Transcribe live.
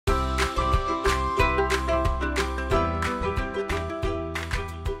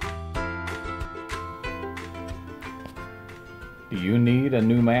Do you need a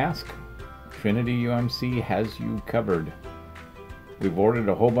new mask? Trinity UMC has you covered. We've ordered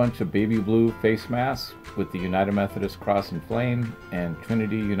a whole bunch of baby blue face masks with the United Methodist Cross and Flame and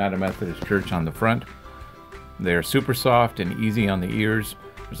Trinity United Methodist Church on the front. They're super soft and easy on the ears.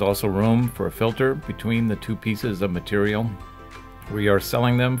 There's also room for a filter between the two pieces of material. We are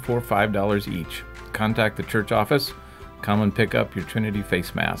selling them for $5 each. Contact the church office. Come and pick up your Trinity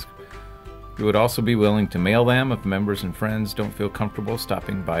Face Mask. We would also be willing to mail them if members and friends don't feel comfortable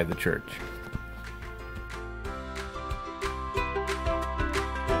stopping by the church.